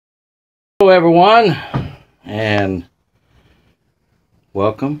Hello everyone, and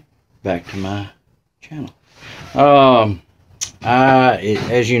welcome back to my channel.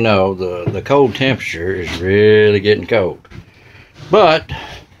 As you know, the cold temperature is really getting cold, but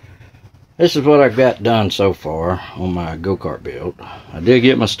this is what I've got done so far on my go-kart build. I did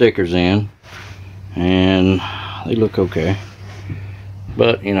get my stickers in and they look okay,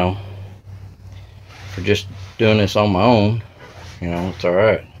 but you know, for just doing this on my own, you know, it's all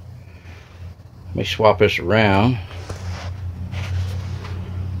right. Let me swap this around.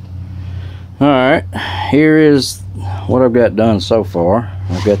 Alright, here is what I've got done so far.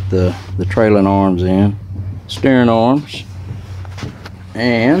 I've got the trailing arms in, steering arms,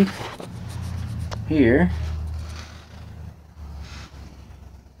 and here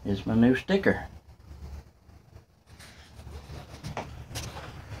is my new sticker.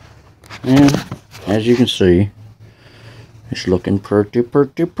 And as you can see, it's looking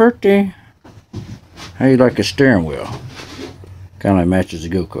pretty. How you like a steering wheel? Kind of matches the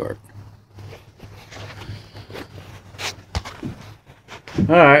go-kart.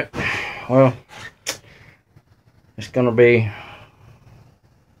 Alright, well, it's gonna be,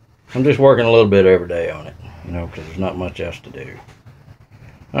 I'm just working a little bit every day on it, you know, because there's not much else to do.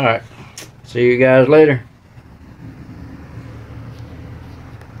 Alright, see you guys later.